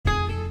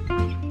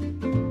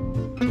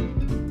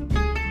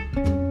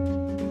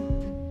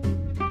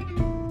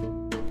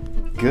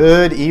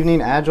Good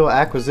evening, Agile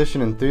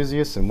acquisition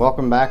enthusiasts, and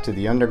welcome back to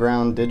the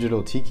Underground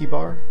Digital Tiki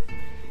Bar.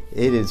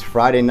 It is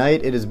Friday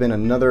night. It has been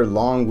another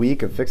long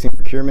week of fixing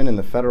procurement in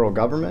the federal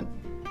government,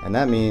 and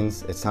that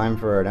means it's time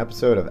for an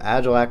episode of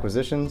Agile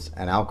Acquisitions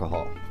and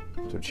Alcohol.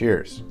 So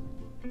cheers.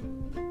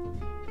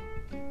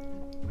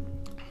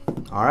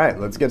 All right,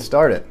 let's get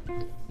started.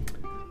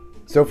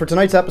 So for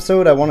tonight's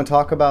episode, I want to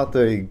talk about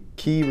the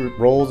key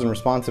roles and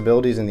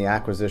responsibilities in the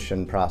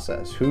acquisition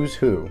process. Who's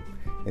who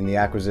in the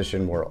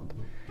acquisition world?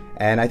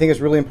 And I think it's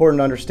really important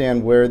to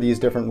understand where these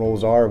different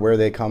roles are, where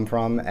they come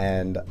from,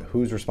 and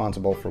who's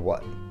responsible for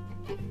what.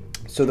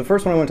 So the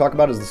first one I want to talk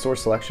about is the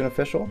source selection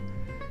official.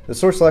 The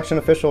source selection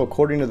official,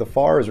 according to the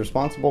FAR, is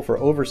responsible for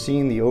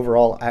overseeing the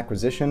overall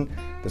acquisition,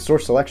 the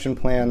source selection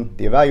plan,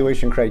 the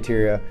evaluation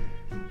criteria,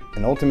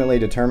 and ultimately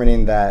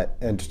determining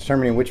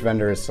which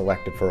vendor is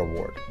selected for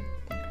award.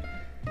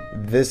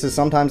 This is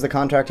sometimes the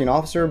contracting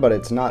officer, but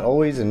it's not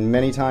always, and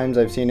many times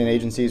I've seen in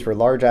agencies for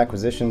large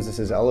acquisitions, this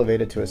is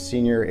elevated to a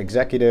senior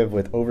executive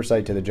with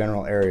oversight to the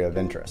general area of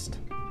interest.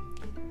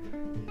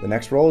 The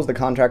next role is the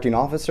contracting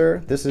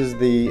officer. This is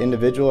the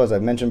individual, as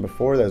I've mentioned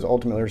before, that is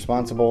ultimately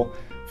responsible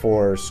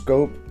for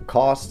scope,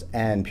 cost,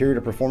 and period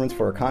of performance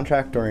for a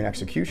contract during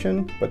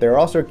execution, but they're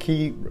also a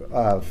key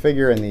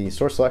figure in the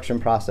source selection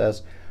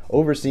process,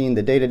 overseeing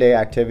the day-to-day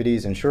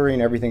activities, ensuring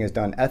everything is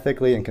done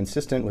ethically and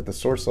consistent with the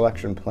source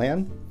selection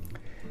plan.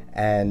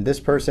 And this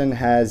person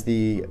has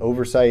the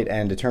oversight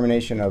and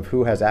determination of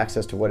who has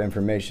access to what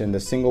information,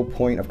 the single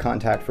point of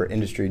contact for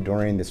industry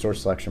during the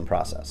source selection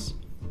process.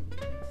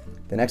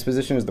 The next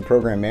position is the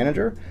program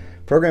manager.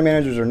 Program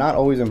managers are not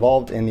always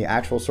involved in the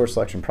actual source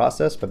selection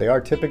process, but they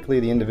are typically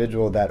the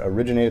individual that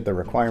originated the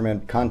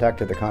requirement,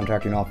 contacted the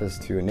contracting office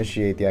to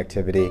initiate the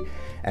activity,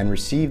 and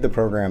received the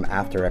program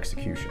after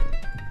execution.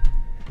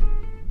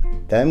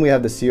 Then we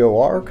have the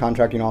COR,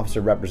 Contracting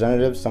Officer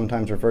Representative,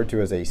 sometimes referred to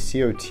as a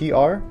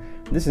COTR.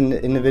 This is an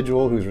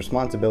individual whose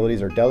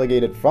responsibilities are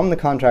delegated from the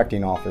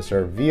contracting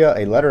officer via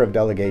a letter of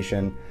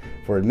delegation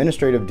for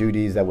administrative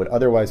duties that would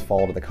otherwise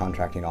fall to the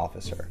contracting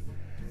officer.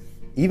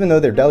 Even though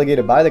they're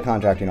delegated by the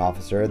contracting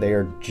officer, they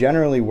are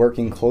generally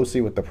working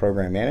closely with the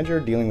program manager,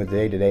 dealing with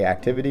day-to-day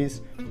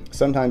activities.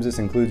 Sometimes this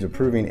includes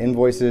approving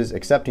invoices,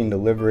 accepting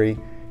delivery,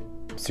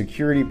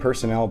 security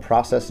personnel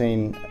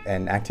processing,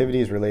 and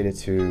activities related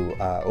to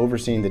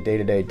overseeing the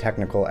day-to-day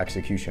technical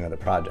execution of the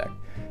project.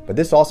 But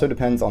this also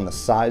depends on the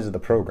size of the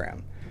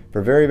program.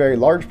 For very, very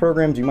large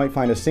programs, you might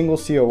find a single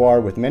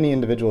COR with many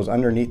individuals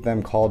underneath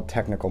them called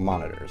technical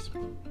monitors.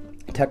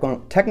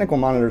 Technical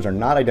monitors are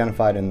not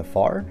identified in the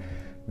FAR.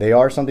 They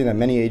are something that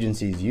many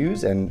agencies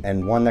use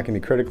and one that can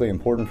be critically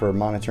important for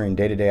monitoring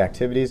day-to-day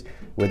activities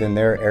within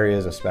their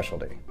areas of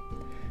specialty.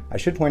 I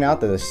should point out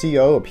that a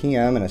CO, a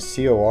PM, and a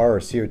COR or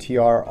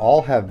COTR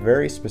all have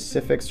very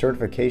specific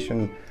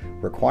certification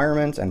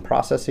requirements and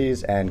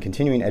processes and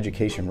continuing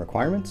education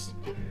requirements.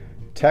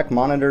 Tech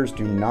monitors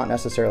do not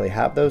necessarily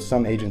have those.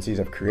 Some agencies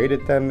have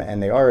created them,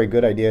 and they are a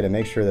good idea to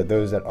make sure that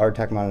those that are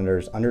tech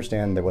monitors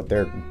understand what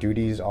their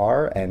duties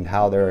are and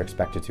how they're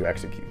expected to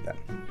execute them.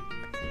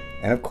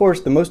 And of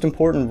course, the most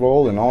important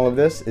role in all of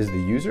this is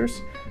the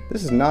users.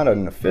 This is not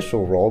an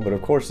official role, but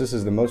of course this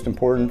is the most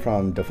important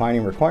from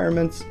defining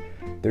requirements.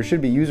 There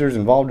should be users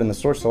involved in the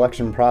source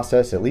selection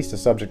process, at least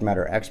as subject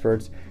matter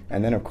experts,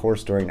 and then of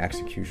course during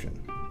execution.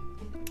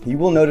 You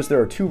will notice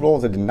there are two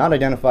roles that did not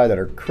identify that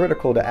are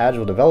critical to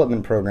Agile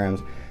development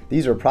programs.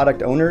 These are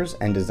product owners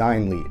and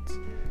design leads.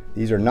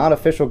 These are not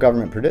official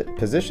government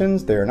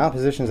positions. They are not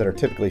positions that are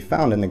typically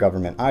found in the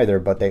government either,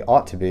 but they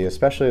ought to be,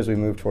 especially as we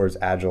move towards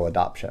Agile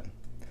adoption.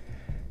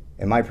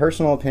 In my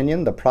personal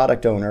opinion, the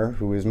product owner,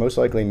 who is most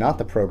likely not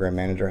the program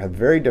manager, have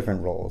very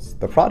different roles.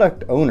 The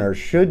product owner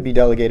should be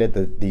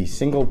delegated the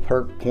single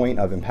point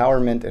of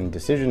empowerment and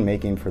decision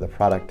making for the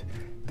product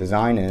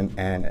design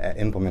and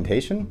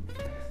implementation.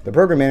 The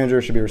program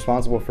manager should be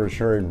responsible for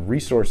ensuring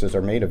resources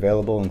are made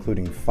available,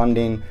 including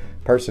funding,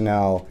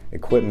 personnel,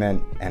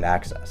 equipment, and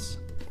access.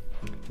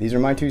 These are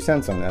my 2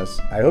 cents on this.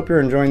 I hope you're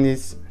enjoying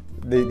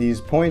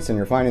these points and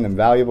you're finding them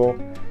valuable.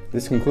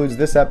 This concludes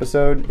this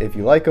episode. If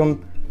you like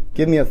them,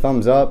 give me a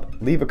thumbs up,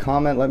 leave a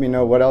comment, let me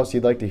know what else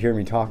you'd like to hear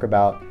me talk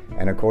about,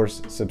 and of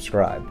course,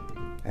 subscribe.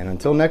 And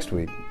until next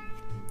week,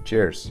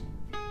 cheers.